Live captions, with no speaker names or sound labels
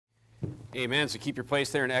Amen. So keep your place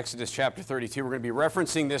there in Exodus chapter 32. We're going to be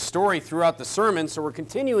referencing this story throughout the sermon. So we're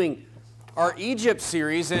continuing our Egypt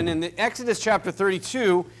series. And in the Exodus chapter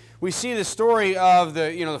 32, we see the story of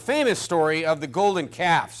the famous story of the golden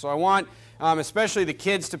calf. So I want especially the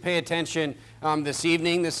kids to pay attention this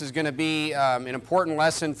evening. This is going to be an important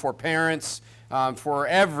lesson for parents, for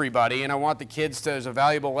everybody. And I want the kids to, there's a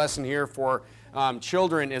valuable lesson here for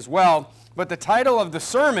children as well. But the title of the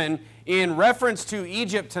sermon in reference to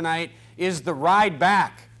Egypt tonight is The Ride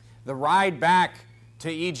Back. The Ride Back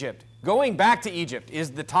to Egypt. Going back to Egypt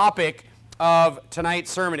is the topic of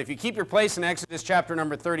tonight's sermon. If you keep your place in Exodus chapter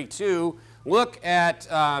number 32, look at,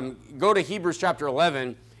 go to Hebrews chapter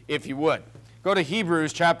 11 if you would. Go to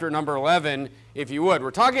Hebrews chapter number 11 if you would.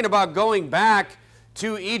 We're talking about going back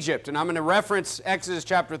to Egypt, and I'm going to reference Exodus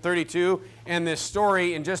chapter 32 and this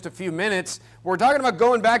story in just a few minutes. We're talking about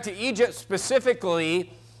going back to Egypt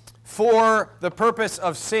specifically for the purpose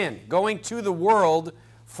of sin, going to the world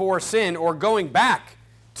for sin, or going back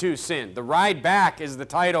to sin. The Ride Back is the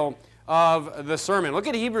title of the sermon. Look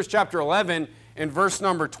at Hebrews chapter 11 and verse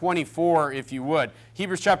number 24, if you would.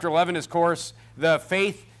 Hebrews chapter 11 is, of course, the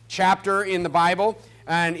faith chapter in the Bible.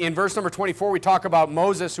 And in verse number 24, we talk about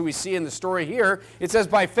Moses, who we see in the story here. It says,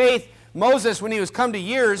 by faith, Moses, when he was come to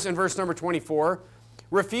years, in verse number 24,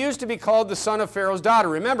 refused to be called the son of Pharaoh's daughter.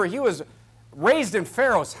 Remember, he was raised in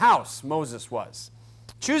Pharaoh's house, Moses was,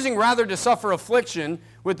 choosing rather to suffer affliction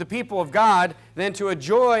with the people of God than to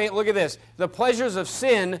enjoy, look at this, the pleasures of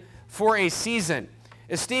sin for a season,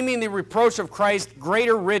 esteeming the reproach of Christ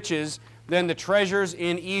greater riches than the treasures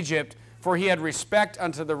in Egypt, for he had respect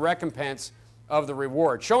unto the recompense of the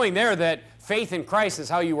reward. Showing there that faith in Christ is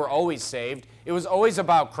how you were always saved. It was always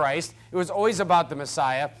about Christ. It was always about the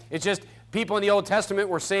Messiah. It's just people in the Old Testament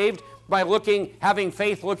were saved by having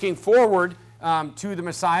faith looking forward to the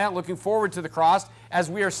Messiah, looking forward to the cross, as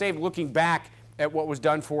we are saved looking back at what was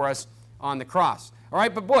done for us on the cross. All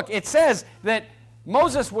right, but look, it says that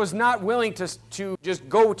Moses was not willing to just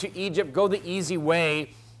go to Egypt, go the easy way,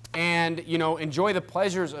 and enjoy the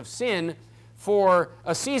pleasures of sin for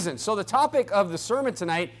a season. So the topic of the sermon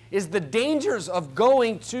tonight is the dangers of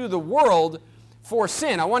going to the world for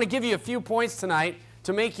sin. I want to give you a few points tonight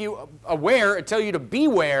to make you aware, and tell you to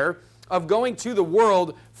beware of going to the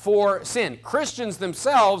world for sin. Christians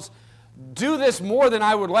themselves do this more than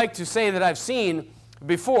I would like to say that I've seen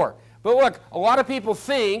before. But look, a lot of people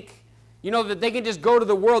think, that they can just go to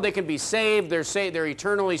the world, they can be saved, they're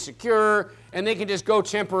eternally secure, and they can just go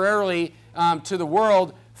temporarily to the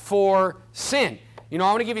world for sin. I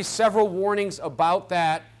want to give you several warnings about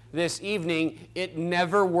that this evening. It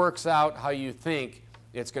never works out how you think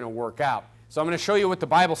it's going to work out. So I'm going to show you what the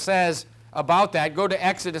Bible says about that. Go to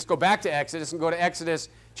Exodus, go back to Exodus, and go to Exodus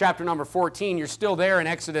chapter number 14. You're still there in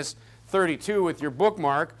Exodus 32 with your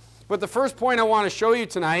bookmark. But the first point I want to show you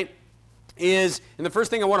tonight is, and the first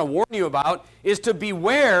thing I want to warn you about, is to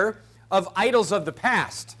beware of idols of the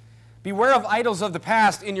past. Beware of idols of the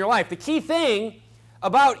past in your life. The key thing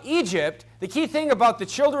about Egypt, the key thing about the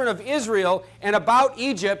children of Israel and about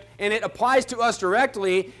Egypt, and it applies to us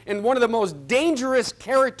directly, and one of the most dangerous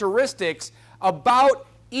characteristics about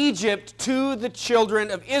Egypt to the children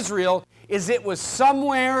of Israel is it was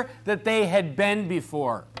somewhere that they had been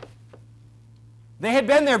before. They had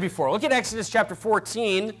been there before. Look at Exodus chapter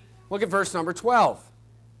 14. Look at verse number 12.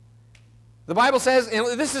 The Bible says,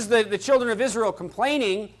 and this is the children of Israel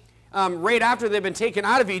complaining right after they've been taken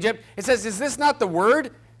out of Egypt. It says, is this not the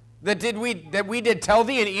word that we did tell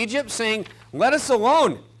thee in Egypt, saying, let us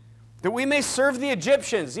alone, that we may serve the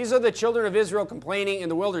Egyptians? These are the children of Israel complaining in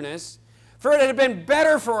the wilderness. For it had been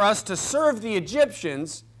better for us to serve the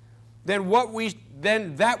Egyptians than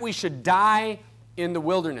that we should die in the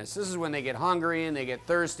wilderness. This is when they get hungry and they get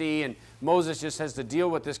thirsty, and Moses just has to deal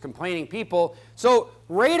with this complaining people. So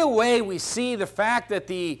right away we see the fact that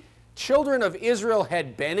the children of Israel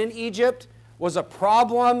had been in Egypt was a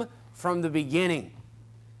problem from the beginning.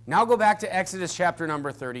 Now go back to Exodus chapter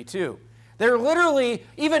number 32. They're literally,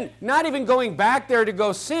 not even going back there to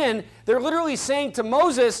go sin, they're literally saying to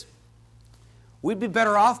Moses, we'd be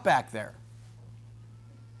better off back there.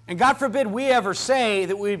 And God forbid we ever say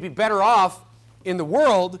that we'd be better off in the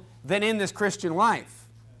world than in this Christian life.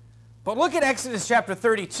 But look at Exodus chapter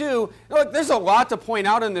 32. Look, there's a lot to point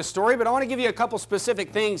out in this story, but I want to give you a couple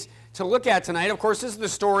specific things to look at tonight. Of course, this is the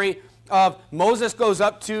story of Moses goes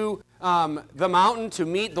up to the mountain to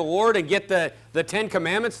meet the Lord and get the 10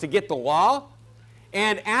 Commandments, to get the law.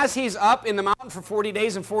 And as he's up in the mountain for 40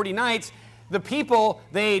 days and 40 nights, the people,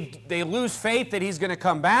 they lose faith that he's going to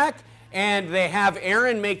come back, and they have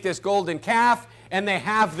Aaron make this golden calf, and they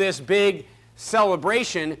have this big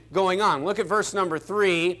celebration going on. Look at verse number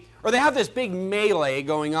 3. Or they have this big melee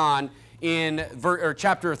going on in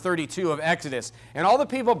chapter 32 of Exodus. And all the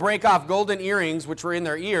people break off golden earrings which were in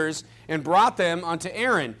their ears and brought them unto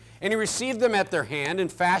Aaron. And he received them at their hand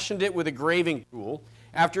and fashioned it with a graving tool.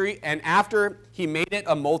 After he made it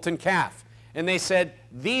a molten calf. And they said,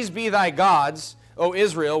 These be thy gods, O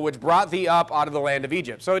Israel, which brought thee up out of the land of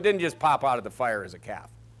Egypt. So it didn't just pop out of the fire as a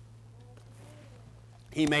calf.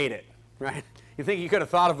 He made it, right? You think he could have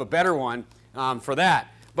thought of a better one for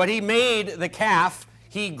that. But he made the calf,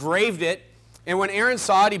 he graved it, and when Aaron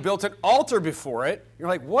saw it, he built an altar before it. You're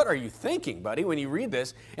like, what are you thinking, buddy, when you read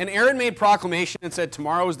this? And Aaron made proclamation and said,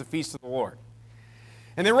 Tomorrow is the feast of the Lord.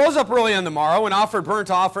 And they rose up early on the morrow and offered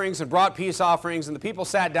burnt offerings and brought peace offerings, and the people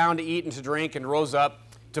sat down to eat and to drink and rose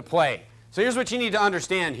up to play. So here's what you need to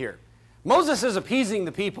understand here. Moses is appeasing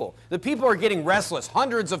the people. The people are getting restless.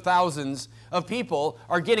 Hundreds of thousands of people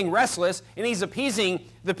are getting restless, and he's appeasing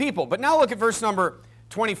the people. But now look at verse number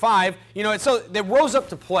 25. So they rose up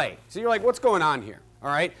to play. So you're like, what's going on here? All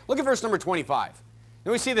right, look at verse number 25.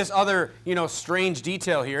 Then we see this other, strange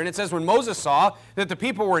detail here. And it says, when Moses saw that the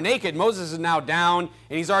people were naked, Moses is now down,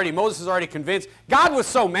 and Moses is already convinced. God was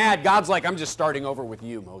so mad, God's like, I'm just starting over with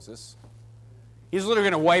you, Moses. He's literally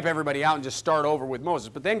going to wipe everybody out and just start over with Moses.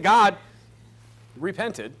 But then God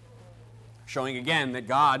repented, showing again that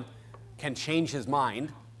God can change his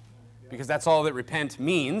mind, because that's all that repent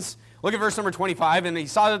means. Look at verse number 25. And he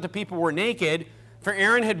saw that the people were naked, for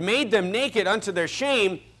Aaron had made them naked unto their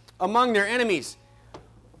shame among their enemies.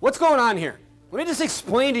 What's going on here? Let me just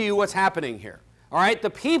explain to you what's happening here. All right, the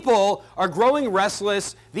people are growing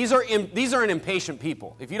restless. These are an impatient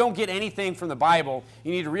people. If you don't get anything from the Bible,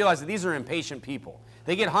 you need to realize that these are impatient people.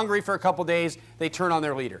 They get hungry for a couple days, they turn on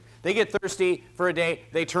their leader. They get thirsty for a day,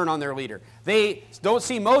 they turn on their leader. They don't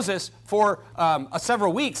see Moses for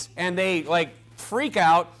several weeks, and they freak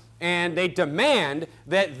out, and they demand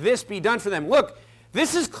that this be done for them. Look,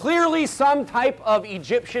 this is clearly some type of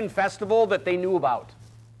Egyptian festival that they knew about.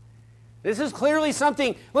 This is clearly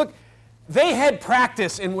something, look, they had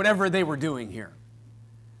practice in whatever they were doing here.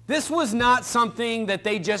 This was not something that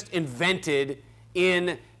they just invented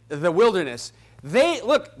in the wilderness.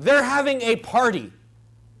 They're having a party.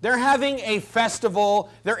 They're having a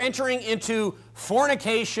festival. They're entering into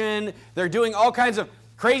fornication. They're doing all kinds of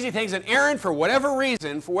crazy things. And Aaron, for whatever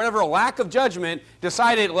reason, for whatever lack of judgment,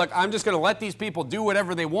 decided, look, I'm just going to let these people do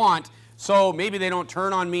whatever they want, so maybe they don't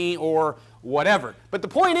turn on me or whatever. But the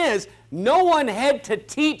point is, no one had to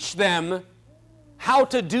teach them how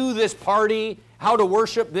to do this party, how to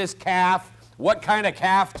worship this calf, what kind of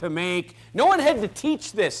calf to make. No one had to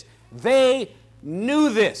teach this. They knew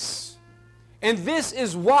this. And this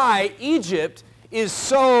is why Egypt is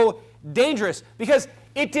so dangerous, because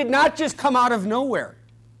it did not just come out of nowhere.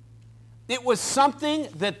 It was something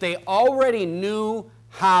that they already knew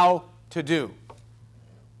how to do.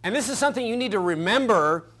 And this is something you need to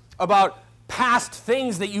remember about past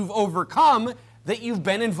things that you've overcome, that you've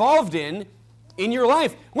been involved in your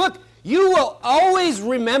life. Look, you will always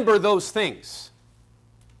remember those things.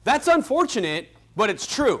 That's unfortunate, but it's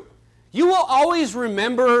true. You will always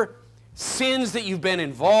remember sins that you've been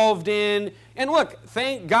involved in. And look,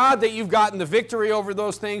 thank God that you've gotten the victory over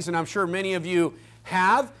those things, and I'm sure many of you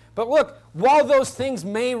have. But look, while those things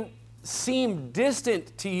may seem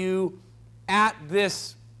distant to you at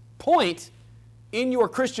this point in your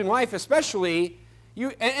Christian life especially,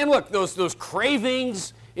 and look, those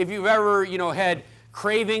cravings, if you've ever, had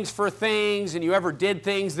cravings for things and you ever did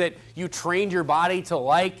things that you trained your body to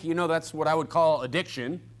like, that's what I would call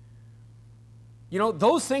addiction.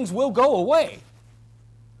 Those things will go away.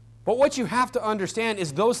 But what you have to understand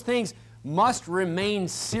is those things must remain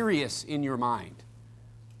serious in your mind.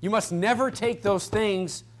 You must never take those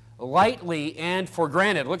things lightly and for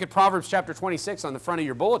granted. Look at Proverbs chapter 26 on the front of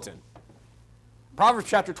your bulletin. Proverbs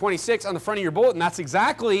chapter 26 on the front of your bulletin. That's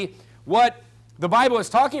exactly what the Bible is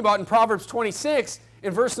talking about in Proverbs 26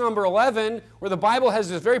 in verse number 11, where the Bible has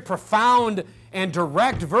this very profound and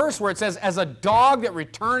direct verse where it says, as a dog that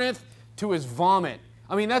returneth to his vomit.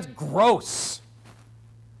 I mean, that's gross.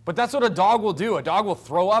 But that's what a dog will do. A dog will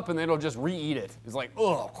throw up and then it'll just re-eat it. It's like,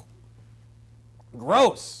 ugh.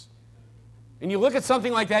 Gross. And you look at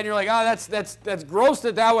something like that and you're like, oh, that's gross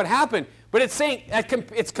that would happen. But it's saying,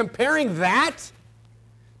 it's comparing that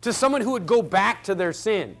to someone who would go back to their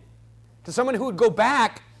sin, to someone who would go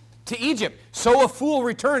back to Egypt. So a fool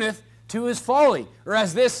returneth to his folly. Or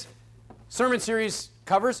as this sermon series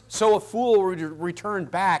covers, so a fool will return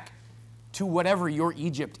back to whatever your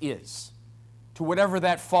Egypt is, to whatever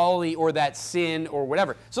that folly or that sin or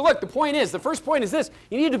whatever. So look, the first point is this.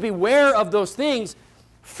 You need to beware of those things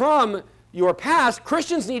from your past,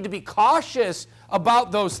 Christians need to be cautious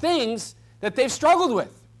about those things that they've struggled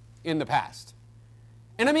with in the past.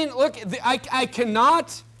 And I mean, look, I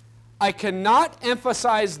cannot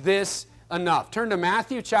emphasize this enough. Turn to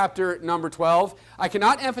Matthew chapter number 12. I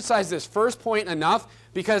cannot emphasize this first point enough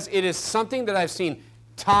because it is something that I've seen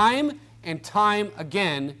time and time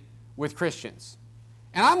again with Christians.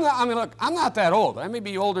 And I'm not that old. I may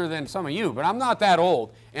be older than some of you, but I'm not that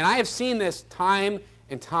old. And I have seen this time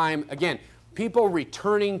and time again. People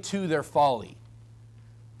returning to their folly.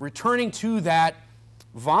 Returning to that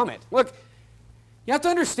vomit. Look, you have to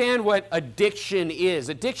understand what addiction is.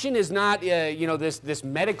 Addiction is not, this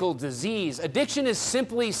medical disease. Addiction is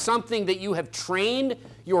simply something that you have trained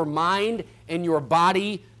your mind and your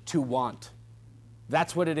body to want.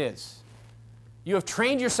 That's what it is. You have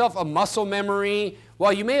trained yourself a muscle memory.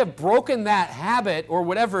 While you may have broken that habit or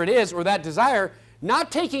whatever it is or that desire,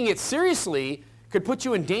 not taking it seriously could put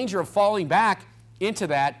you in danger of falling back into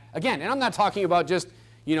that again. And I'm not talking about just,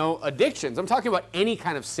 addictions. I'm talking about any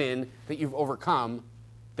kind of sin that you've overcome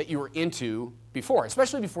that you were into before,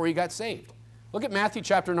 especially before you got saved. Look at Matthew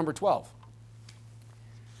chapter number 12.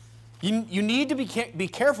 You need to be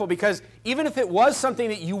careful because even if it was something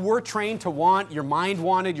that you were trained to want, your mind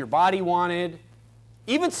wanted, your body wanted,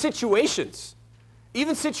 even situations, you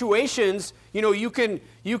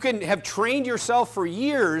can have trained yourself for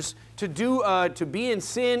years to be in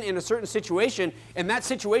sin in a certain situation, and that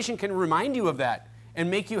situation can remind you of that and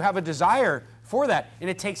make you have a desire for that. And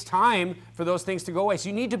it takes time for those things to go away. So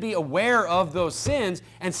you need to be aware of those sins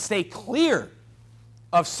and stay clear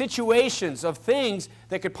of situations, of things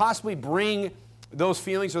that could possibly bring those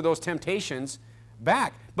feelings or those temptations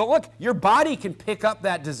back. But look, your body can pick up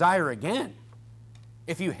that desire again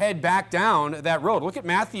if you head back down that road. Look at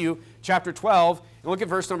Matthew chapter 12 and look at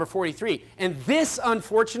verse number 43. And this,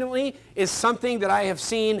 unfortunately, is something that I have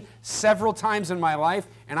seen several times in my life,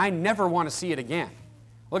 and I never want to see it again.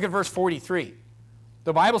 Look at verse 43.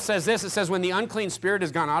 The Bible says this. It says, when the unclean spirit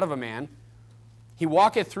is gone out of a man, he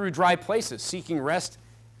walketh through dry places, seeking rest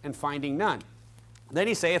and finding none. Then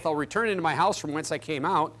he saith, I'll return into my house from whence I came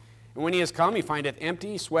out. And when he is come, he findeth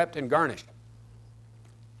empty, swept, and garnished.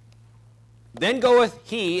 Then goeth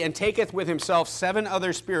he and taketh with himself 7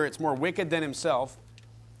 other spirits more wicked than himself,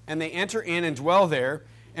 and they enter in and dwell there.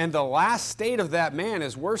 And the last state of that man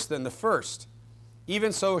is worse than the first.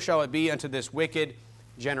 Even so shall it be unto this wicked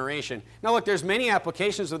generation. Now look, there's many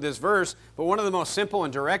applications of this verse, but one of the most simple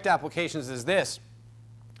and direct applications is this.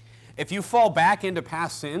 If you fall back into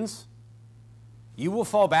past sins, you will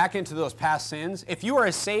fall back into those past sins. If you are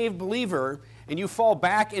a saved believer and you fall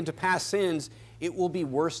back into past sins, it will be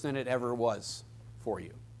worse than it ever was for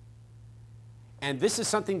you. And this is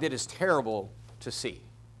something that is terrible to see.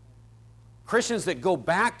 Christians that go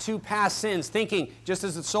back to past sins thinking, just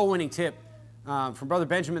as a soul-winning tip from Brother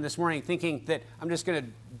Benjamin this morning, thinking that I'm just going to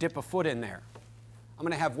dip a foot in there. I'm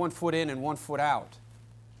going to have one foot in and one foot out.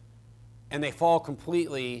 And they fall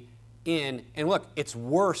completely in. And look, it's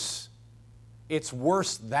worse. It's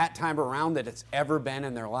worse that time around than it's ever been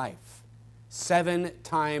in their life. 7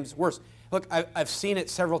 times worse. Look, I've seen it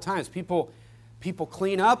several times. People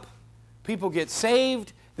clean up. People get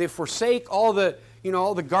saved. They forsake all the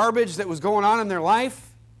garbage that was going on in their life.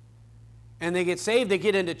 And they get saved. They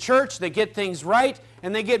get into church. They get things right.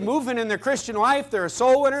 And they get moving in their Christian life. They're a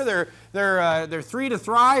soul winner. They're free to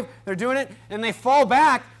thrive. They're doing it. And they fall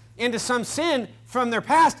back into some sin from their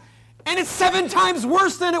past. And it's 7 times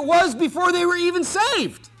worse than it was before they were even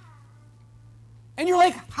saved. And you're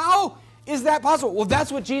like, how is that possible? Well,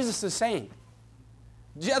 that's what Jesus is saying.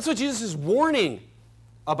 That's what Jesus is warning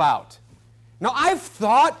about. Now,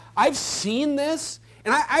 I've seen this,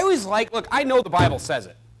 and I always look, I know the Bible says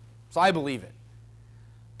it, so I believe it.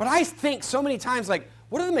 But I think so many times,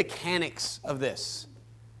 what are the mechanics of this?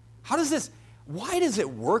 Why does it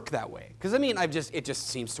work that way? Because, it just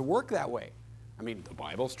seems to work that way. The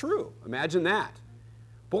Bible's true. Imagine that.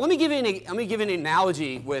 But let me give you an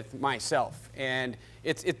analogy with myself, and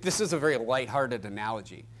this is a very lighthearted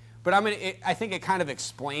analogy. But I think it kind of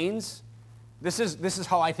explains. This is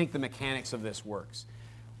how I think the mechanics of this works.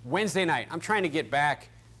 Wednesday night, I'm trying to get back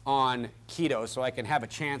on keto so I can have a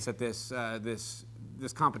chance at this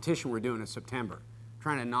competition we're doing in September. I'm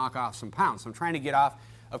trying to knock off some pounds. So I'm trying to get off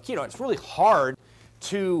of keto. It's really hard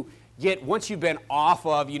to get, once you've been off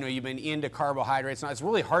of, you've been into carbohydrates, it's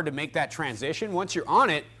really hard to make that transition. Once you're on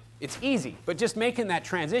it, it's easy. But just making that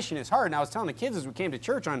transition is hard. And I was telling the kids as we came to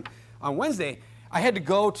church on Wednesday, I had to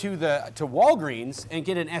go to Walgreens and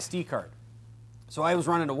get an SD card. So I was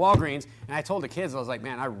running to Walgreens, and I told the kids, I was like,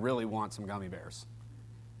 man, I really want some gummy bears.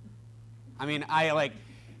 I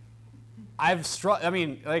I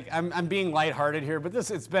mean, like, I'm being lighthearted here, but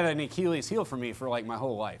it's been an Achilles heel for me for like my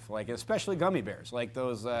whole life, like especially gummy bears, like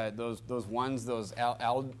those ones, those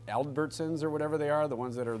Albertsons or whatever they are, the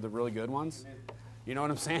ones that are the really good ones. You know what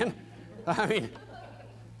I'm saying? I mean,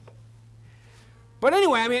 but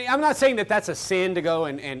anyway, I mean, I'm not saying that that's a sin to go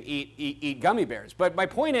and eat gummy bears, but my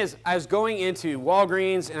point is, I was going into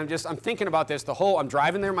Walgreens and I'm thinking about this I'm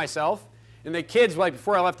driving there myself, and the kids, like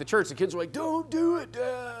before I left the church, the kids were like, "Don't do it,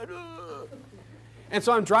 Dad." And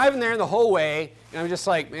so I'm driving there the whole way, and I'm just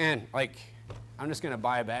like, man, like, I'm just going to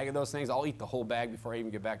buy a bag of those things. I'll eat the whole bag before I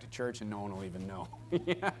even get back to church, and no one will even know.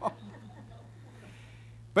 You know?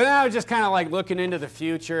 But then I was just kind of like looking into the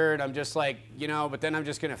future, and I'm just like, you know, but then I'm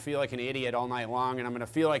just going to feel like an idiot all night long, and I'm going to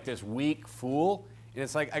feel like this weak fool. And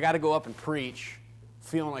it's like I got to go up and preach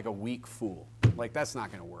feeling like a weak fool. Like, that's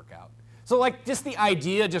not going to work out. So like just the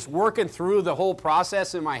idea, just working through the whole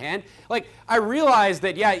process in my head, like I realized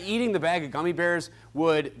that, yeah, eating the bag of gummy bears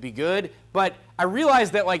would be good, but I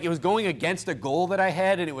realized that like it was going against a goal that I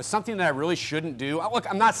had, and it was something that I really shouldn't do. Look,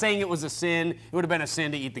 I'm not saying it was a sin. It would have been a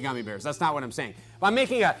sin to eat the gummy bears. That's not what I'm saying. But I'm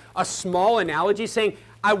making a small analogy saying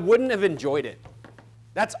I wouldn't have enjoyed it.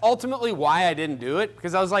 That's ultimately why I didn't do it,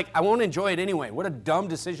 because I was like, I won't enjoy it anyway. What a dumb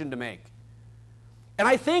decision to make. And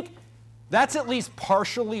I think that's at least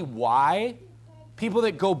partially why people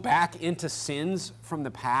that go back into sins from the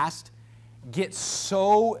past get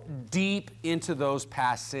so deep into those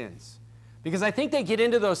past sins. Because I think they get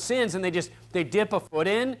into those sins and they dip a foot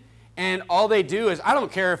in, and all they do is, I don't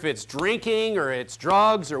care if it's drinking or it's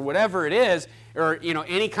drugs or whatever it is, or you know,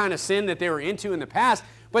 any kind of sin that they were into in the past,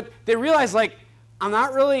 but they realize like, I'm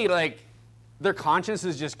not really like, their conscience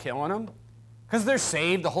is just killing them. Because they're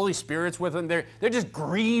saved, the Holy Spirit's with them. They're just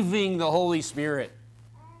grieving the Holy Spirit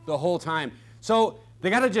the whole time. So they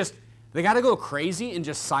got to go crazy and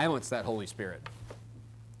just silence that Holy Spirit.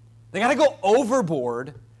 They got to go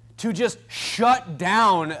overboard to just shut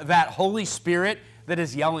down that Holy Spirit that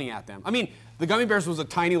is yelling at them. I mean, the gummy bears was a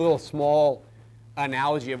tiny little small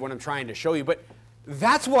analogy of what I'm trying to show you, but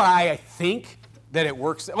that's why I think that it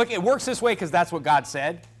works. Like, it works this way because that's what God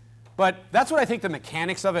said. But that's what I think the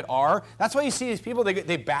mechanics of it are. That's why you see these people,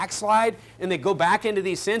 they backslide and they go back into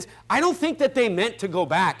these sins. I don't think that they meant to go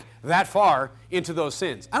back that far into those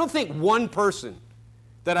sins. I don't think one person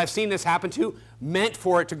that I've seen this happen to meant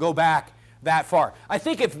for it to go back that far. I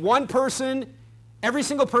think if one person, every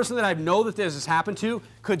single person that I know that this has happened to,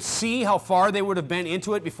 could see how far they would have been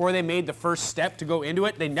into it before they made the first step to go into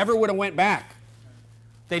it, they never would have went back.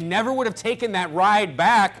 They never would have taken that ride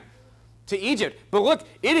back to Egypt. But look,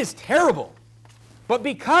 it is terrible. But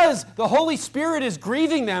because the Holy Spirit is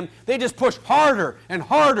grieving them, they just push harder and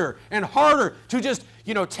harder and harder to just,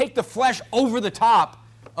 you know, take the flesh over the top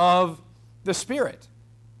of the Spirit.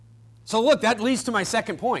 So look, that leads to my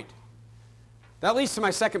second point. That leads to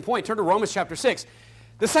my second point. Turn to Romans chapter 6.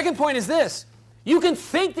 The second point is this. You can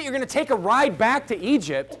think that you're going to take a ride back to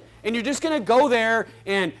Egypt, and you're just going to go there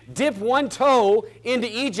and dip one toe into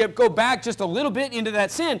Egypt, go back just a little bit into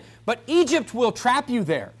that sin, but Egypt will trap you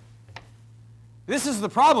there. This is the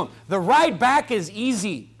problem. The ride back is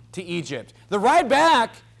easy to Egypt. The ride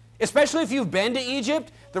back, especially if you've been to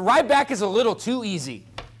Egypt, the ride back is a little too easy.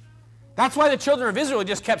 That's why the children of Israel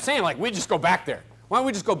just kept saying, like, we just go back there. Why don't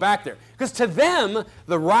we just go back there? Because to them,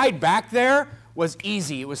 the ride back there was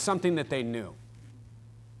easy. It was something that they knew.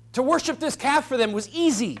 To worship this calf for them was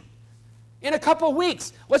easy. In a couple of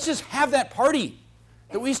weeks, let's just have that party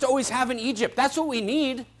that we used to always have in Egypt. That's what we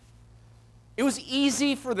need. It was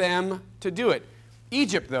easy for them to do it.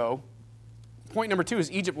 Egypt, though, point number 2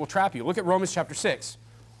 is Egypt will trap you. Look at Romans chapter 6.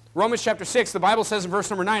 Romans chapter 6, the Bible says in verse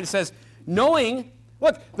number 9, it says, knowing,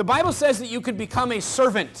 look, the Bible says that you could become a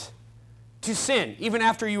servant to sin even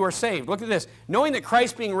after you are saved. Look at this. Knowing that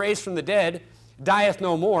Christ being raised from the dead dieth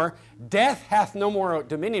no more, death hath no more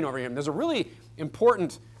dominion over him. There's a really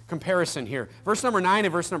important comparison here. Verse number 9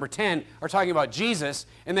 and verse number 10 are talking about Jesus,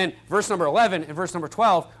 and then verse number 11 and verse number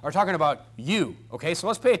 12 are talking about you. Okay, so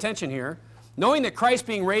let's pay attention here. Knowing that Christ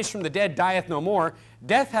being raised from the dead dieth no more,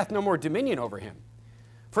 death hath no more dominion over him.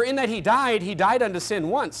 For in that he died unto sin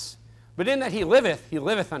once, but in that he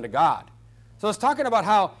liveth unto God. So it's talking about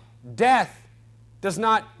how death does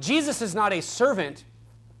not, Jesus is not a servant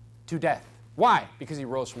to death. Why? Because he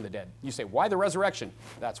rose from the dead. You say, why the resurrection?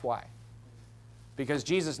 That's why. Because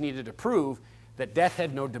Jesus needed to prove that death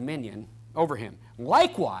had no dominion over him.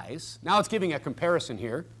 Likewise, now it's giving a comparison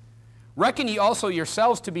here, reckon ye also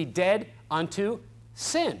yourselves to be dead unto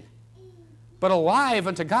sin, but alive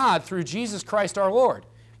unto God through Jesus Christ our Lord.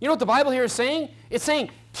 You know what the Bible here is saying? It's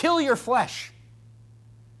saying, kill your flesh.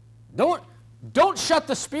 Don't shut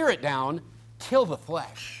the spirit down, kill the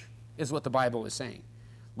flesh, is what the Bible is saying.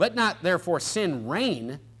 Let not therefore sin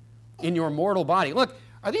reign in your mortal body. Look,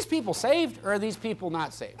 are these people saved or are these people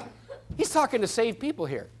not saved? He's talking to saved people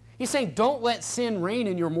here. He's saying, don't let sin reign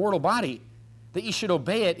in your mortal body, that you should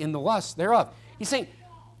obey it in the lust thereof. He's saying,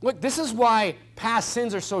 look, this is why past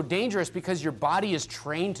sins are so dangerous, because your body is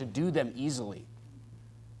trained to do them easily.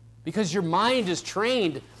 Because your mind is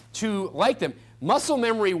trained to like them. Muscle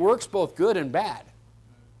memory works both good and bad.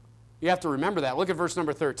 You have to remember that. Look at verse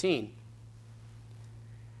number 13.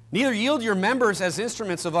 Neither yield your members as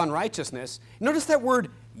instruments of unrighteousness. Notice that word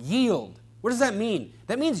yield. What does that mean?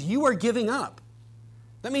 That means you are giving up.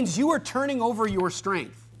 That means you are turning over your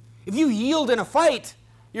strength. If you yield in a fight,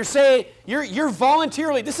 you're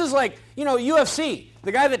voluntarily, this is like, UFC,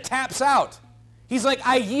 the guy that taps out. He's like,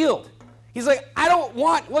 I yield. He's like, I don't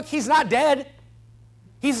want, look, he's not dead.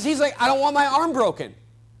 He's like, I don't want my arm broken.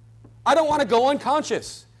 I don't want to go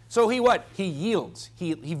unconscious. So he what? He yields.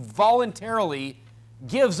 He voluntarily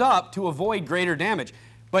gives up to avoid greater damage.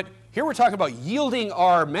 But here we're talking about yielding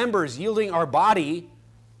our members, yielding our body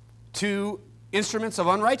to instruments of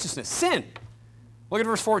unrighteousness. Sin. Look at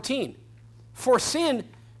verse 14. For sin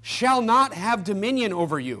shall not have dominion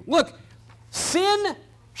over you. Look, sin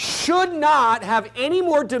should not have any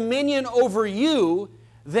more dominion over you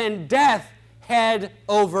than death had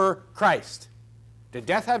over Christ. Did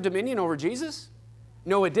death have dominion over Jesus?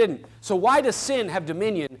 No, it didn't. So why does sin have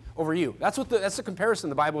dominion over you? That's the comparison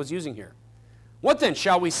the Bible is using here. What then?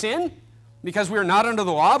 Shall we sin because we are not under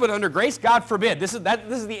the law but under grace? God forbid. This is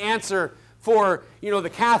the answer for the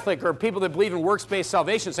Catholic or people that believe in works-based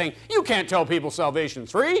salvation, saying, you can't tell people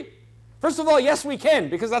salvation's free. First of all, yes, we can,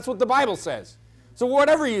 because that's what the Bible says. So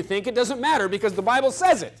whatever you think, it doesn't matter because the Bible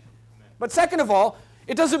says it. But second of all,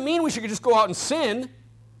 it doesn't mean we should just go out and sin.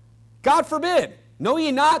 God forbid. Know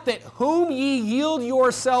ye not that whom ye yield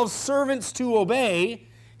yourselves servants to obey,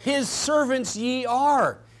 his servants ye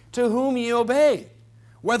are, to whom ye obey,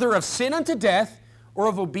 whether of sin unto death or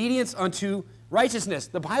of obedience unto righteousness.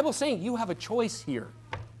 The Bible's saying you have a choice here.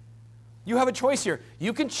 You have a choice here.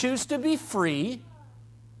 You can choose to be free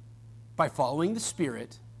by following the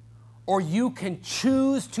Spirit, or you can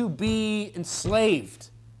choose to be enslaved.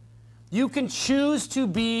 You can choose to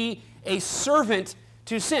be a servant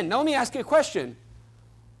to sin. Now let me ask you a question.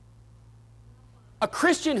 A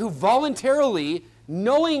Christian who voluntarily,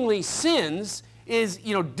 knowingly sins,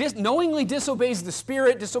 knowingly disobeys the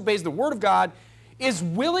Spirit, disobeys the Word of God, is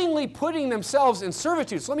willingly putting themselves in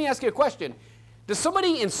servitude. So let me ask you a question. Does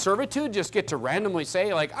somebody in servitude just get to randomly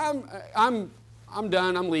say, like, I'm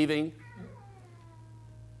done, I'm leaving?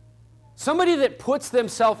 Somebody that puts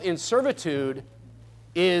themselves in servitude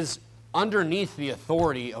is underneath the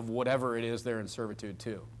authority of whatever it is they're in servitude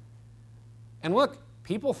to. And look,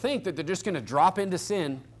 people think that they're just going to drop into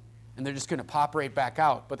sin and they're just going to pop right back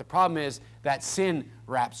out. But the problem is that sin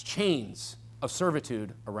wraps chains of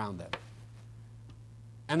servitude around them.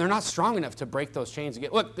 And they're not strong enough to break those chains and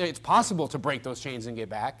get... Look, it's possible to break those chains and get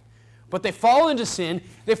back. But they fall into sin.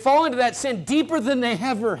 They fall into that sin deeper than they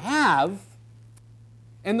ever have.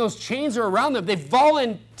 And those chains are around them. They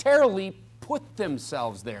voluntarily put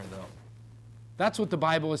themselves there, though. That's what the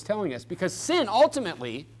Bible is telling us. Because sin,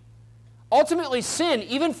 ultimately sin,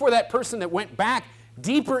 even for that person that went back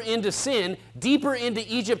deeper into sin, deeper into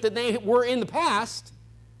Egypt than they were in the past,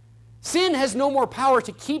 sin has no more power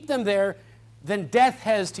to keep them there than death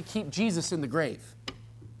has to keep Jesus in the grave.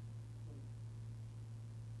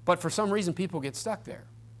 But for some reason, people get stuck there.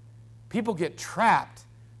 People get trapped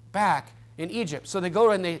back in Egypt. So they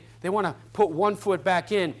go and they want to put one foot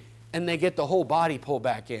back in, and they get the whole body pulled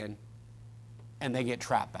back in, and they get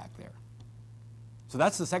trapped back there. So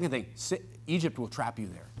that's the second thing. Egypt will trap you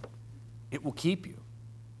there. It will keep you.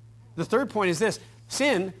 The third point is this.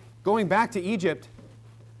 Sin, going back to Egypt,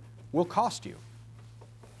 will cost you.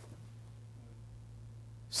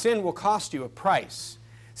 Sin will cost you a price.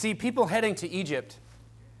 See, people heading to Egypt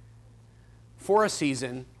for a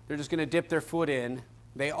season, they're just going to dip their foot in.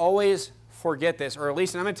 They always forget this, or at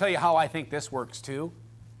least, and I'm going to tell you how I think this works too,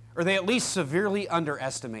 or they at least severely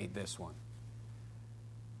underestimate this one.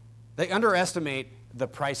 They underestimate the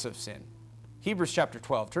price of sin. Hebrews chapter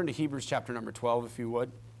 12. Turn to Hebrews chapter number 12, if you would.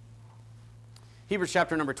 Hebrews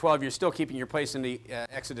chapter number 12, you're still keeping your place in the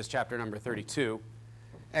Exodus chapter number 32.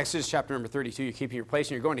 Exodus chapter number 32, you're keeping your place,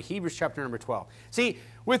 and you're going to Hebrews chapter number 12. See,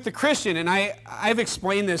 with the Christian, and I've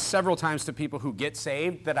explained this several times to people who get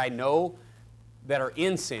saved that I know that are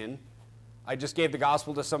in sin. I just gave the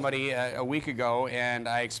gospel to somebody a week ago, and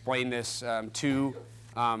I explained this to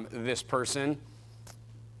this person.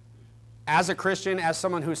 As a Christian, as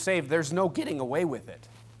someone who's saved, there's no getting away with it.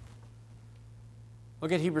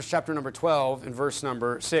 Look at Hebrews chapter number 12 and verse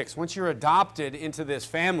number 6. Once you're adopted into this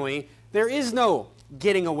family, there is no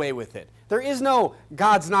getting away with it. There is no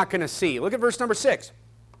God's not going to see. Look at verse number 6.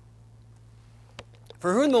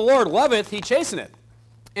 For whom the Lord loveth, he chasteneth,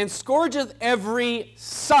 and scourgeth every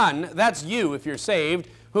son, that's you if you're saved,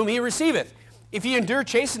 whom he receiveth. If ye endure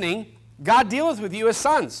chastening, God dealeth with you as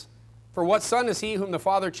sons. For what son is he whom the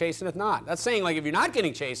Father chasteneth not? That's saying, like, if you're not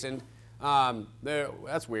getting chastened,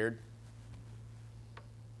 that's weird.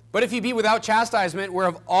 But if ye be without chastisement,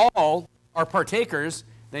 whereof all are partakers,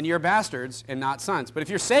 then you're bastards and not sons. But if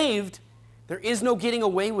you're saved, there is no getting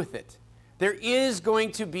away with it. There is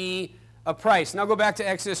going to be a price. Now go back to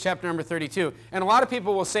Exodus chapter number 32. And a lot of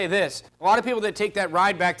people will say this. A lot of people that take that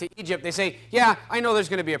ride back to Egypt, they say, yeah, I know there's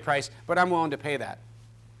going to be a price, but I'm willing to pay that.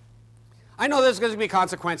 I know there's going to be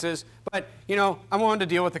consequences, but, you know, I'm willing to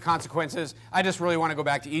deal with the consequences. I just really want to go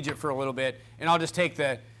back to Egypt for a little bit, and I'll just take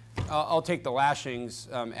the lashings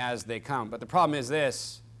as they come. But the problem is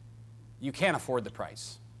this: you can't afford the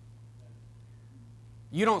price.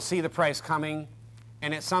 You don't see the price coming,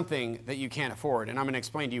 and it's something that you can't afford. And I'm going to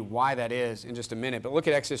explain to you why that is in just a minute. But look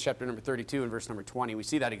at Exodus chapter number 32 and verse number 20. We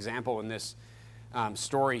see that example in this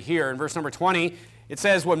story here. In verse number 20, it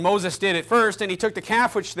says what Moses did at first, and he took the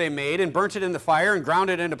calf which they made and burnt it in the fire and ground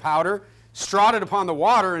it into powder, strawed it upon the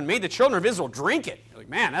water, and made the children of Israel drink it. You're like,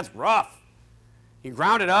 man, that's rough. He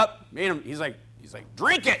ground it up, made him, he's like,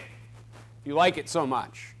 drink it if you like it so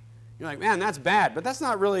much. You're like, man, that's bad. But that's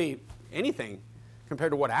not really anything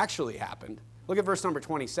compared to what actually happened. Look at verse number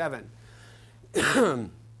 27.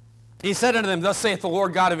 He said unto them, thus saith the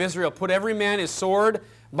Lord God of Israel, put every man his sword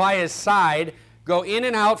by his side, go in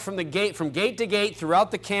and out from gate to gate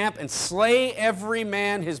throughout the camp, and slay every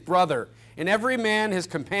man his brother, and every man his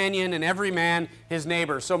companion, and every man his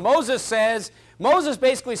neighbor. So Moses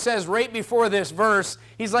basically says right before this verse,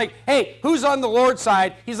 he's like, hey, who's on the Lord's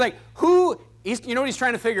side? He's like, you know what he's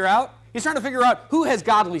trying to figure out? He's trying to figure out who has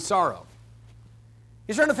godly sorrow.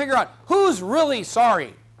 He's trying to figure out who's really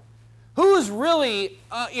sorry. Who's really,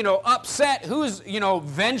 upset? Who's,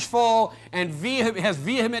 vengeful and has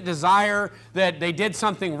vehement desire that they did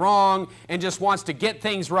something wrong and just wants to get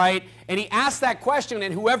things right? And he asked that question,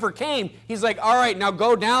 and whoever came, he's like, all right, now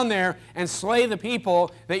go down there and slay the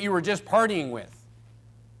people that you were just partying with.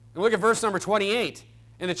 And look at verse number 28.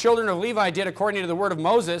 And the children of Levi did according to the word of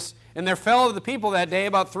Moses, and there fell of the people that day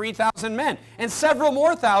about 3,000 men. And several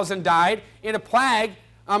more thousand died in a plague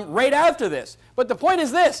right after this. But the point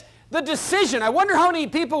is this: the decision, I wonder how many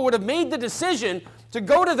people would have made the decision to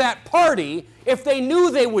go to that party if they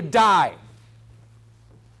knew they would die.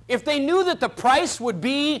 If they knew that the price would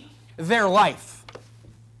be their life.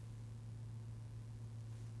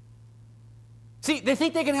 See, they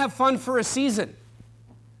think they can have fun for a season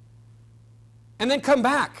and then come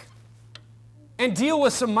back and deal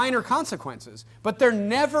with some minor consequences. But they're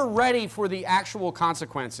never ready for the actual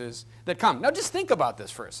consequences that come. Now just think about this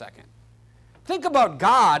for a second. Think about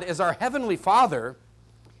God as our Heavenly Father.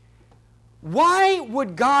 Why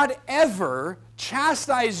would God ever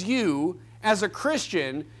chastise you as a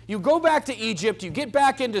Christian? You go back to Egypt, you get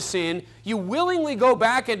back into sin, you willingly go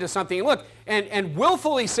back into something. Look, and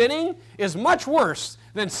willfully sinning is much worse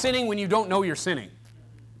than sinning when you don't know you're sinning.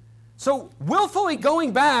 So willfully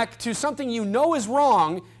going back to something you know is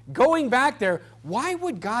wrong, going back there, why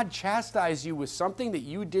would God chastise you with something that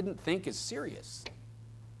you didn't think is serious?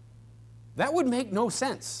 That would make no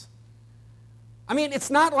sense. I mean, it's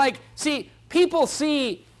not like, see, people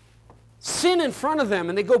see sin in front of them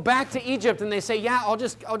and they go back to Egypt and they say, yeah, I'll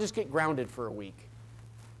just get grounded for a week.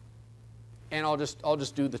 And I'll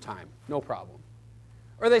just do the time, no problem.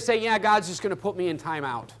 Or they say, yeah, God's just going to put me in time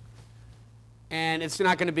out. And it's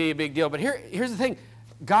not going to be a big deal. But here's the thing.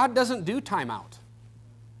 God doesn't do time out.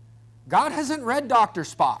 God hasn't read Dr.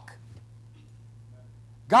 Spock.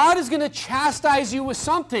 God is going to chastise you with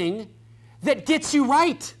something that gets you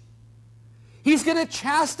right. He's going to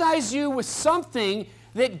chastise you with something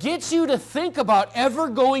that gets you to think about ever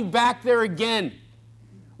going back there again.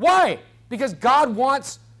 Why? Because God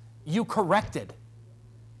wants you corrected.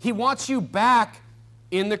 He wants you back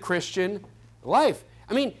in the Christian life.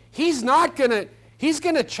 I mean, he's going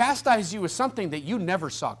to chastise you with something that you never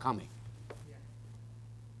saw coming.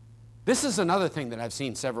 This is another thing that I've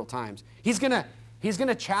seen several times. He's going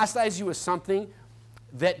to chastise you with something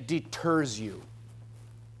that deters you.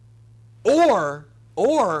 Or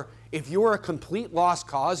if you're a complete lost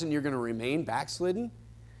cause and you're going to remain backslidden,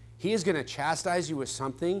 he is going to chastise you with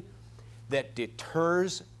something that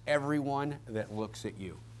deters everyone that looks at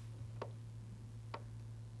you.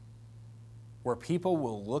 Where people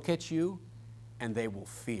will look at you and they will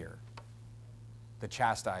fear the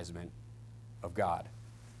chastisement of God.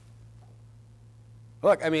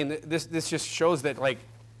 Look, I mean, this just shows that, like,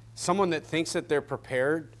 someone that thinks that they're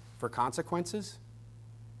prepared for consequences,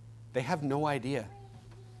 they have no idea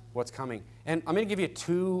what's coming. And I'm going to give you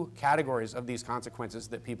 2 categories of these consequences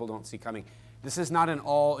that people don't see coming. This is not an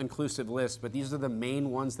all-inclusive list, but these are the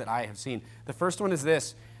main ones that I have seen. The first one is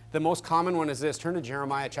this. The most common one is this. Turn to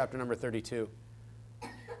Jeremiah chapter number 32.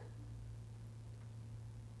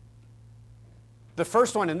 The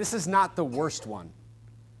first one, and this is not the worst one.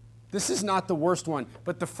 This is not the worst one,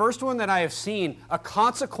 but the first one that I have seen, a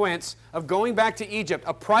consequence of going back to Egypt,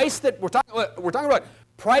 a price that we're talking about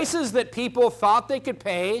prices that people thought they could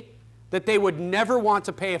pay that they would never want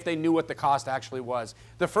to pay if they knew what the cost actually was.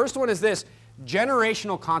 The first one is this: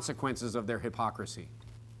 generational consequences of their hypocrisy.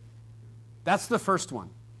 That's the first one.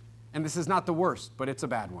 And this is not the worst, but it's a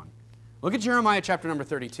bad one. Look at Jeremiah chapter number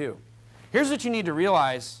 32. Here's what you need to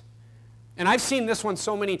realize, and I've seen this one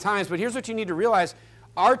so many times, but here's what you need to realize.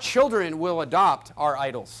 Our children will adopt our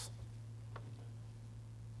idols.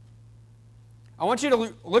 I want you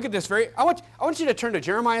to look at this I want you to turn to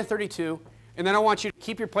Jeremiah 32, and then I want you to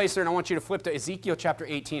keep your place there, and I want you to flip to Ezekiel chapter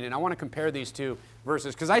 18, and I want to compare these 2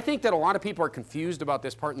 verses, because I think that a lot of people are confused about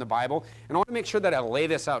this part in the Bible, and I want to make sure that I lay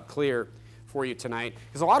this out clear for you tonight,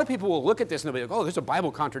 because a lot of people will look at this and they'll be like, oh, there's a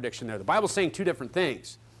Bible contradiction there. The Bible's saying 2 different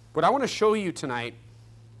things. But I want to show you tonight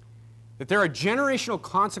that there are generational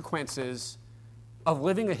consequences of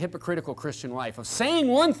living a hypocritical Christian life, of saying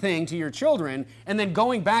one thing to your children and then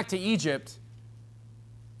going back to Egypt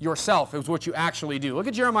yourself is what you actually do. Look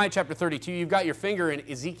at Jeremiah chapter 32. You've got your finger in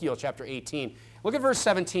Ezekiel chapter 18. Look at verse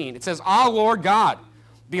 17. It says, Ah, Lord God,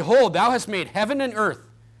 behold, thou hast made heaven and earth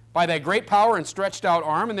by thy great power and stretched out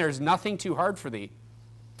arm, and there is nothing too hard for thee.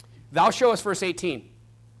 Thou showest, verse 18,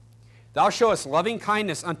 thou showest loving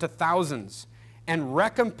kindness unto thousands, and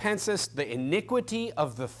recompensest the iniquity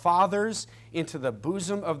of the fathers into the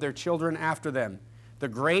bosom of their children after them. The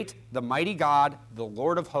great, the mighty God, the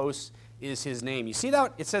Lord of hosts is his name. You see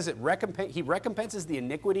that? It says he recompenses the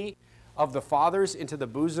iniquity of the fathers into the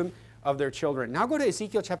bosom of their children. Now go to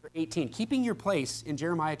Ezekiel chapter 18, keeping your place in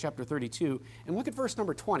Jeremiah chapter 32, and look at verse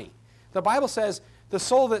number 20. The Bible says, the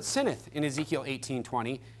soul that sinneth, in Ezekiel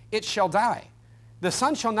 18:20, it shall die. The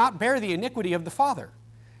son shall not bear the iniquity of the father,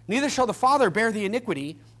 neither shall the father bear the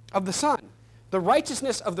iniquity of the son. The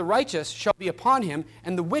righteousness of the righteous shall be upon him,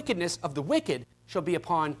 and the wickedness of the wicked shall be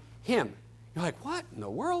upon him. You're like, what in the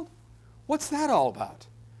world? What's that all about?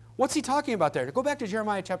 What's he talking about there? Go back to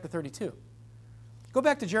Jeremiah chapter 32. Go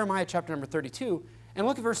back to Jeremiah chapter number 32 and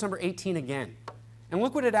look at verse number 18 again. And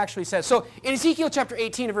look what it actually says. So in Ezekiel chapter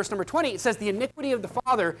 18 and verse number 20, it says, the iniquity of the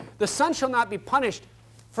father, the son shall not be punished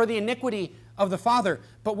for the iniquity of the father.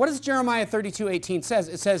 But what does Jeremiah 32:18 says?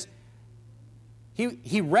 It says,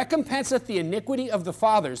 he recompenseth the iniquity of the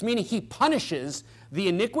fathers, meaning he punishes the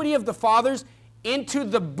iniquity of the fathers into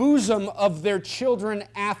the bosom of their children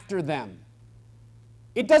after them.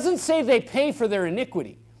 It doesn't say they pay for their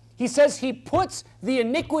iniquity. He says he puts the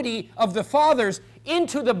iniquity of the fathers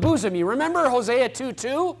into the bosom. You remember Hosea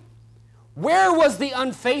 2:2? Where was the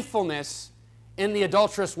unfaithfulness in the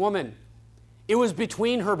adulterous woman? It was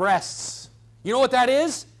between her breasts. You know what that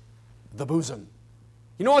is? The bosom.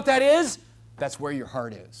 You know what that is? That's where your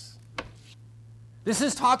heart is. This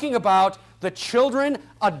is talking about the children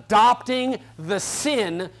adopting the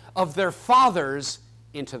sin of their fathers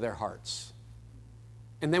into their hearts.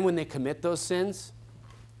 And then when they commit those sins,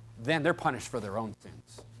 then they're punished for their own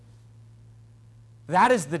sins.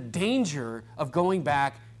 That is the danger of going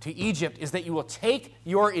back to Egypt, is that you will take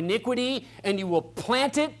your iniquity and you will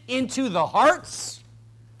plant it into the hearts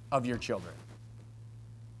of your children.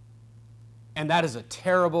 And that is a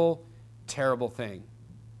terrible, terrible thing.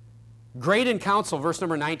 Great in counsel, verse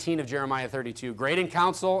number 19 of Jeremiah 32. Great in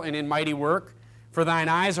counsel and in mighty work, for thine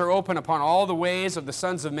eyes are open upon all the ways of the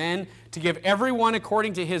sons of men, to give every one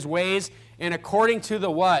according to his ways and according to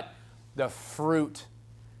the what? The fruit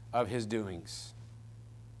of his doings.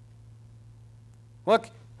 Look,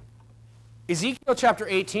 Ezekiel chapter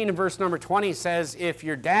 18 and verse number 20 says, if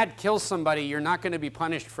your dad kills somebody, you're not going to be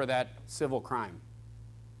punished for that civil crime.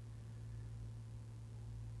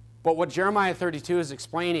 But what Jeremiah 32 is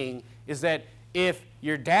explaining is that if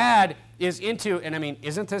your dad is into, and I mean,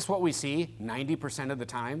 isn't this what we see 90% of the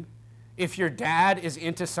time? If your dad is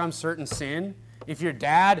into some certain sin, if your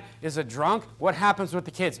dad is a drunk, what happens with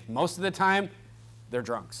the kids? Most of the time, they're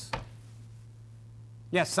drunks.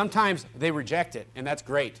 Yes, sometimes they reject it, and that's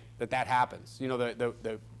great that that happens. You know,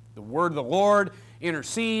 the word of the Lord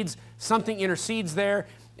intercedes, something intercedes there,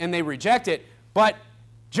 and they reject it. But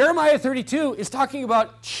Jeremiah 32 is talking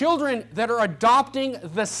about children that are adopting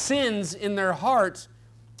the sins in their hearts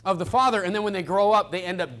of the father, and then when they grow up, they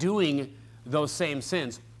end up doing those same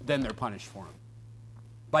sins. Then they're punished for them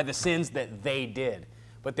by the sins that they did.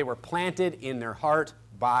 But they were planted in their heart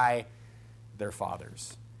by their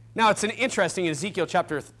fathers. Now, it's interesting in Ezekiel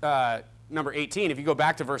chapter number 18, if you go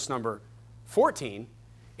back to verse number 14,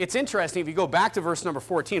 it's interesting if you go back to verse number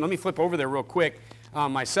 14. Let me flip over there real quick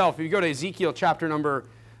myself. If you go to Ezekiel chapter number,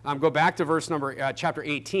 go back to verse number chapter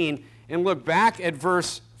 18 and look back at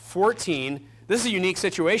verse 14. This is a unique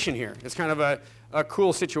situation here. It's kind of a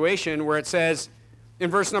cool situation where it says in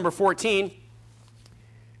verse number 14,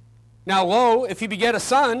 now lo, if he beget a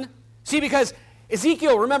son, see, because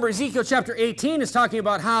Ezekiel, remember Ezekiel chapter 18 is talking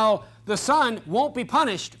about how the son won't be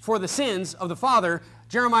punished for the sins of the father.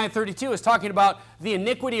 Jeremiah 32 is talking about the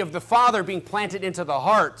iniquity of the father being planted into the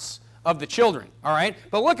hearts of the children, all right?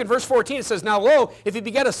 But look at verse 14, it says, now lo, if he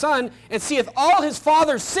beget a son, and seeth all his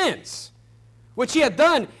father's sins, which he hath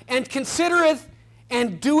done, and considereth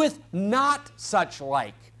and doeth not such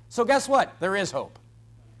like. So guess what? There is hope.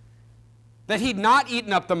 That he'd not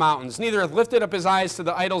eaten up the mountains, neither hath lifted up his eyes to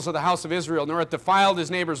the idols of the house of Israel, nor hath defiled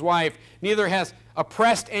his neighbor's wife, neither hath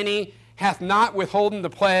oppressed any, hath not withholden the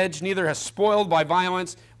pledge, neither hath spoiled by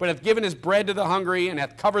violence, but hath given his bread to the hungry, and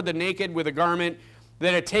hath covered the naked with a garment,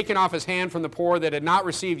 that had taken off his hand from the poor, that had not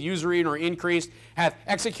received usury nor increased, hath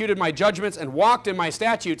executed my judgments and walked in my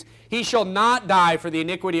statutes, he shall not die for the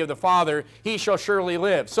iniquity of the father, he shall surely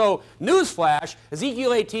live. So, newsflash,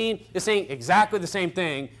 Ezekiel 18 is saying exactly the same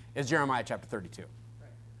thing as Jeremiah chapter 32.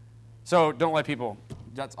 So don't let people,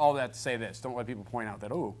 that's all that to say this, don't let people point out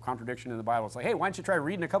that, oh, contradiction in the Bible. It's like, hey, why don't you try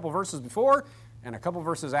reading a couple verses before and a couple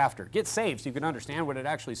verses after. Get saved so you can understand what it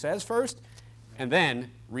actually says first, and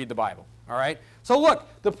then read the Bible, all right? So look,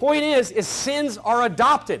 the point is sins are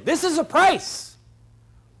adopted. This is a price.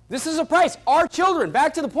 This is a price. Our children,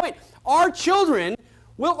 back to the point, our children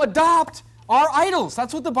will adopt our idols.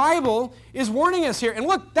 That's what the Bible is warning us here. And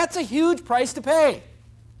look, that's a huge price to pay.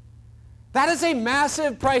 That is a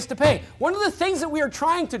massive price to pay. One of the things that we are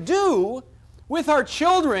trying to do with our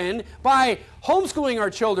children by homeschooling our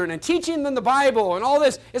children and teaching them the Bible and all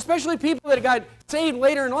this, especially people that got saved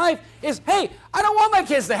later in life, is, hey, I don't want my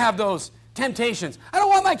kids to have those temptations. I don't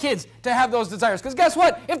want my kids to have those desires. Because guess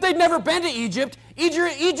what? If they've never been to Egypt,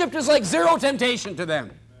 Egypt is like zero temptation to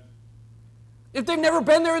them. If they've never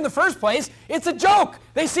been there in the first place, it's a joke.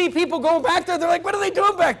 They see people going back there, they're like, what are they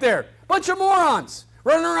doing back there? Bunch of morons.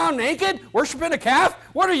 Running around naked, worshiping a calf?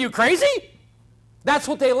 What, are you crazy? That's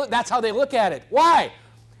how they look at it. Why?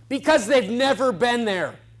 Because they've never been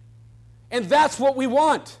there. And that's what we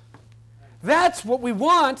want. That's what we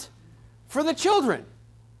want for the children.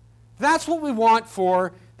 That's what we want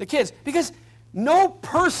for the kids. Because no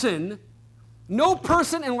person,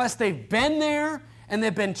 unless they've been there and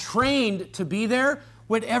they've been trained to be there,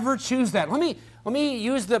 would ever choose that. Let me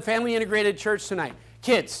use the Family Integrated Church tonight.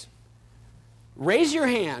 Kids, raise your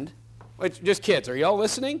hand. Just kids, are y'all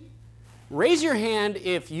listening? Raise your hand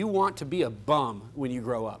if you want to be a bum when you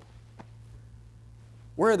grow up.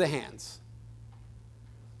 Where are the hands?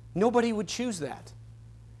 Nobody would choose that.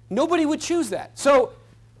 Nobody would choose that. So,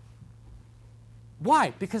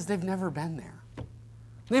 why? Because they've never been there.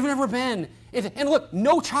 They've never been. And look,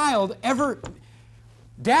 no child ever,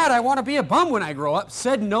 Dad, I want to be a bum when I grow up,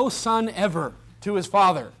 said no son ever to his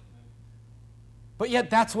father. But yet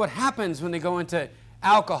that's what happens when they go into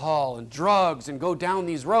alcohol and drugs and go down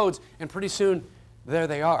these roads, and pretty soon there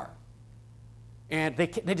they are. And they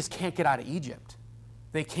just can't get out of Egypt.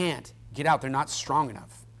 They can't get out. They're not strong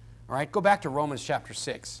enough. All right, go back to Romans chapter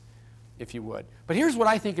 6, if you would. But here's what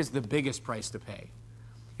I think is the biggest price to pay.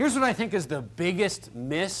 Here's what I think is the biggest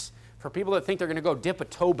miss for people that think they're going to go dip a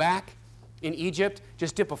toe back in Egypt,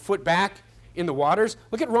 just dip a foot back in the waters.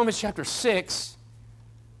 Look at Romans chapter 6.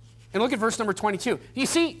 And look at verse number 22. You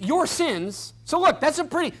see, your sins, so look, that's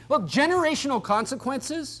generational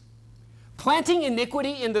consequences. Planting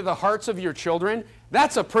iniquity into the hearts of your children,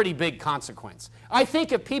 that's a pretty big consequence. I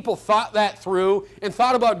think if people thought that through and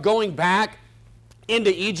thought about going back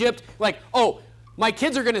into Egypt, like, oh, my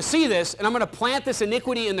kids are going to see this, and I'm going to plant this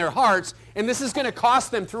iniquity in their hearts, and this is going to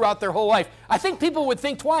cost them throughout their whole life. I think people would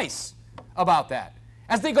think twice about that.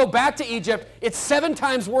 As they go back to Egypt, it's 7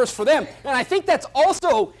 times worse for them. And I think that's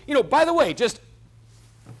also, by the way, just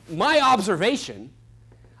my observation,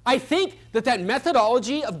 I think that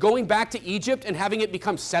methodology of going back to Egypt and having it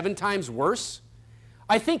become 7 times worse,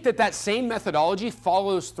 I think that same methodology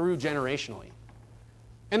follows through generationally.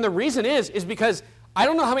 And the reason is because I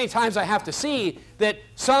don't know how many times I have to see that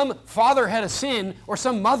some father had a sin or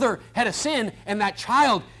some mother had a sin, and that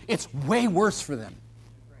child, it's way worse for them.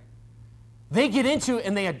 They get into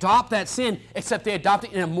and they adopt that sin, except they adopt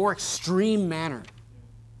it in a more extreme manner.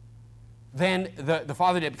 than the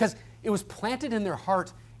father did, because it was planted in their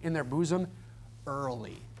heart, in their bosom,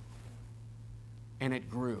 early. And it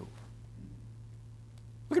grew.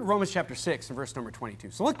 Look at Romans chapter 6 and verse number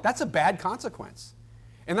 22. So look, that's a bad consequence.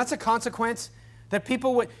 And that's a consequence that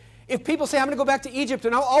people would, if people say, I'm going to go back to Egypt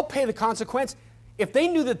and I'll pay the consequence, if they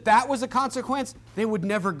knew that that was a consequence, they would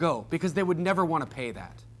never go, because they would never want to pay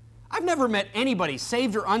that. I've never met anybody,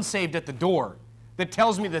 saved or unsaved, at the door that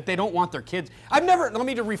tells me that they don't want their kids. Let me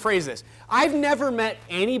rephrase this. I've never met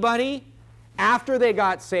anybody after they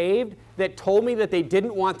got saved that told me that they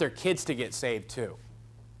didn't want their kids to get saved too.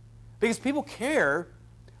 Because people care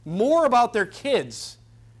more about their kids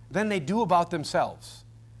than they do about themselves.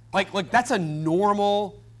 Like that's a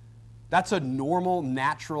normal,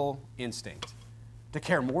 natural instinct, to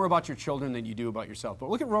care more about your children than you do about yourself. But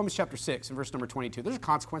look at Romans chapter 6 and verse number 22. There's a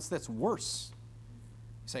consequence that's worse.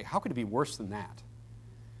 You say, how could it be worse than that?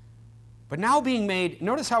 But now being made,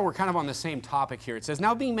 notice how we're kind of on the same topic here. It says,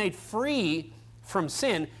 now being made free from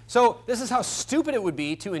sin. So this is how stupid it would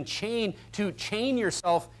be to chain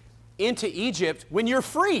yourself into Egypt when you're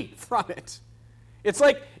free from it. It's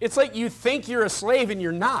like you think you're a slave and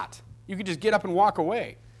you're not. You could just get up and walk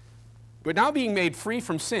away. But now being made free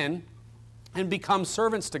from sin and become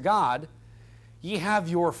servants to God, ye have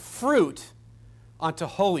your fruit unto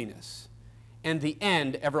holiness, and the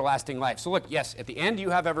end everlasting life. So look, yes, at the end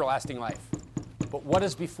you have everlasting life. But what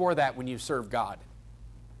is before that when you serve God?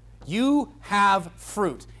 You have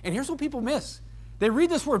fruit. And here's what people miss. They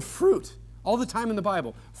read this word fruit all the time in the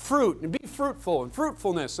Bible. Fruit, and be fruitful, and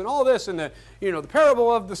fruitfulness, and all this, and the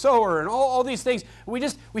parable of the sower, and all these things. We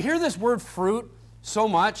hear this word fruit so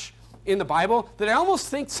much in the Bible that I almost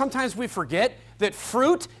think sometimes we forget that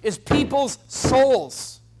fruit is people's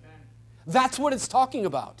souls. That's what it's talking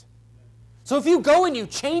about. So if you go and you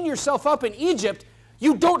chain yourself up in Egypt,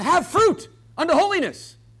 you don't have fruit unto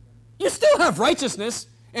holiness. You still have righteousness,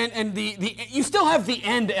 and you still have the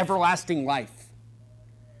end everlasting life.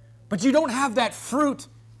 But you don't have that fruit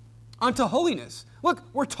unto holiness. Look,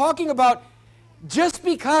 we're talking about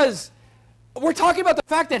we're talking about the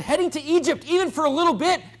fact that heading to Egypt, even for a little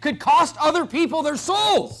bit, could cost other people their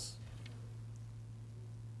souls.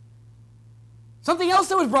 Something else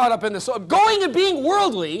that was brought up in this, going and being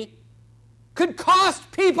worldly could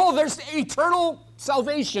cost people their eternal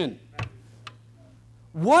salvation.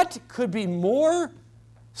 What could be more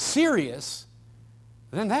serious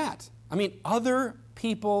than that? I mean, other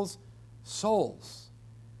people's souls.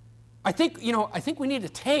 I think we need to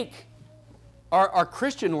take our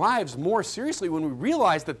Christian lives more seriously when we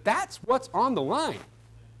realize that that's what's on the line.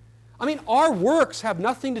 I mean, our works have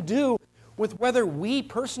nothing to do with whether we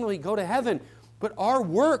personally go to heaven, but our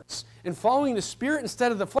works and following the Spirit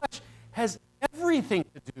instead of the flesh has everything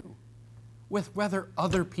to do with whether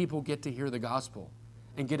other people get to hear the gospel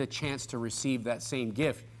and get a chance to receive that same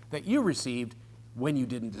gift that you received when you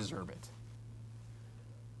didn't deserve it.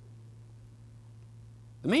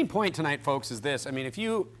 The main point tonight, folks, is this. I mean, if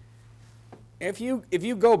you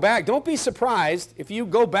go back, don't be surprised if you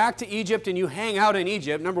go back to Egypt and you hang out in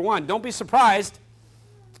Egypt. Number one, don't be surprised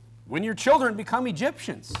when your children become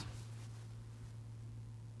Egyptians.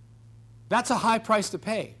 That's a high price to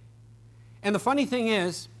pay. And the funny thing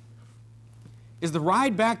is the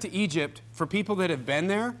ride back to Egypt for people that have been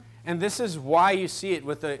there, and this is why you see it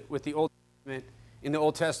with the Old Testament, in the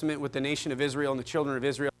Old Testament with the nation of Israel and the children of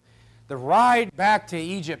Israel. The ride back to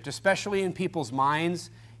Egypt, especially in people's minds,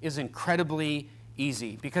 is incredibly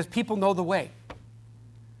easy because people know the way.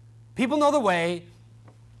 People know the way.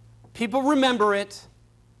 People remember it.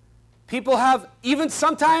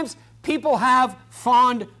 Sometimes people have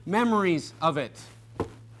fond memories of it.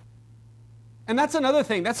 And that's another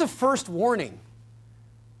thing. That's a first warning.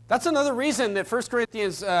 That's another reason that 2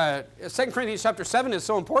 Corinthians chapter 7 is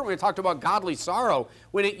so important when it talked about godly sorrow.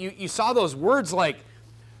 When you saw those words like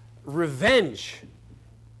revenge,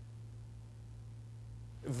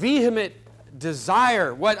 vehement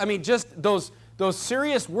desire. Just those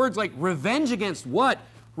serious words like revenge against what?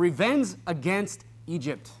 Revenge against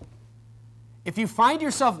Egypt. If you find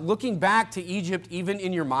yourself looking back to Egypt even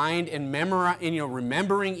in your mind and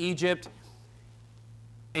remembering Egypt,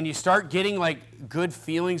 and you start getting like good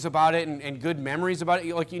feelings about it and good memories about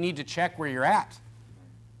it, like you need to check where you're at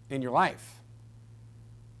in your life.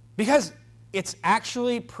 Because it's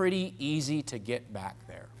actually pretty easy to get back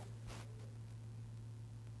there.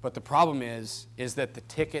 But the problem is that the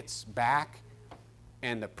tickets back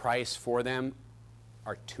and the price for them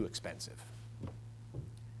are too expensive.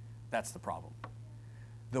 That's the problem.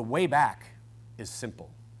 The way back is simple.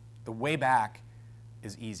 The way back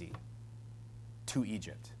is easy to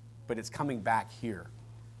Egypt, but it's coming back here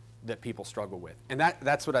that people struggle with. And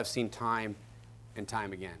that's what I've seen time and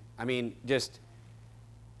time again. I mean, just,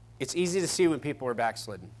 it's easy to see when people are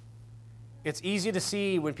backslidden. It's easy to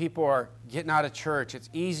see when people are getting out of church. It's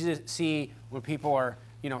easy to see when people are,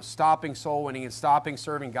 stopping soul winning and stopping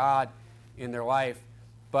serving God in their life.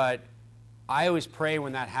 But I always pray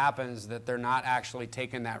when that happens that they're not actually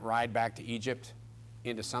taking that ride back to Egypt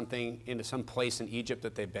into some place in Egypt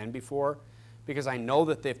that they've been before. Because I know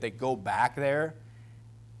that if they go back there,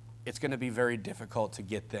 it's going to be very difficult to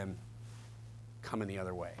get them coming the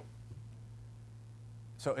other way.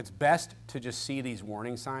 So it's best to just see these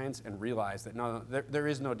warning signs and realize that no, there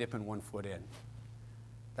is no dipping one foot in.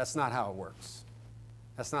 That's not how it works.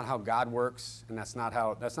 That's not how God works, and that's not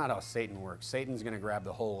how Satan works. Satan's going to grab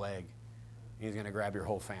the whole leg. He's going to grab your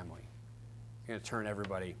whole family. He's going to turn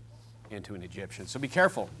everybody into an Egyptian. So be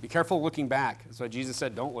careful. Be careful looking back. That's why Jesus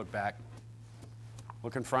said, don't look back.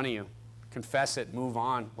 Look in front of you. Confess it. Move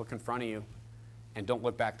on. Look in front of you. And don't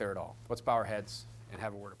look back there at all. Let's bow our heads and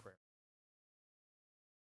have a word of prayer.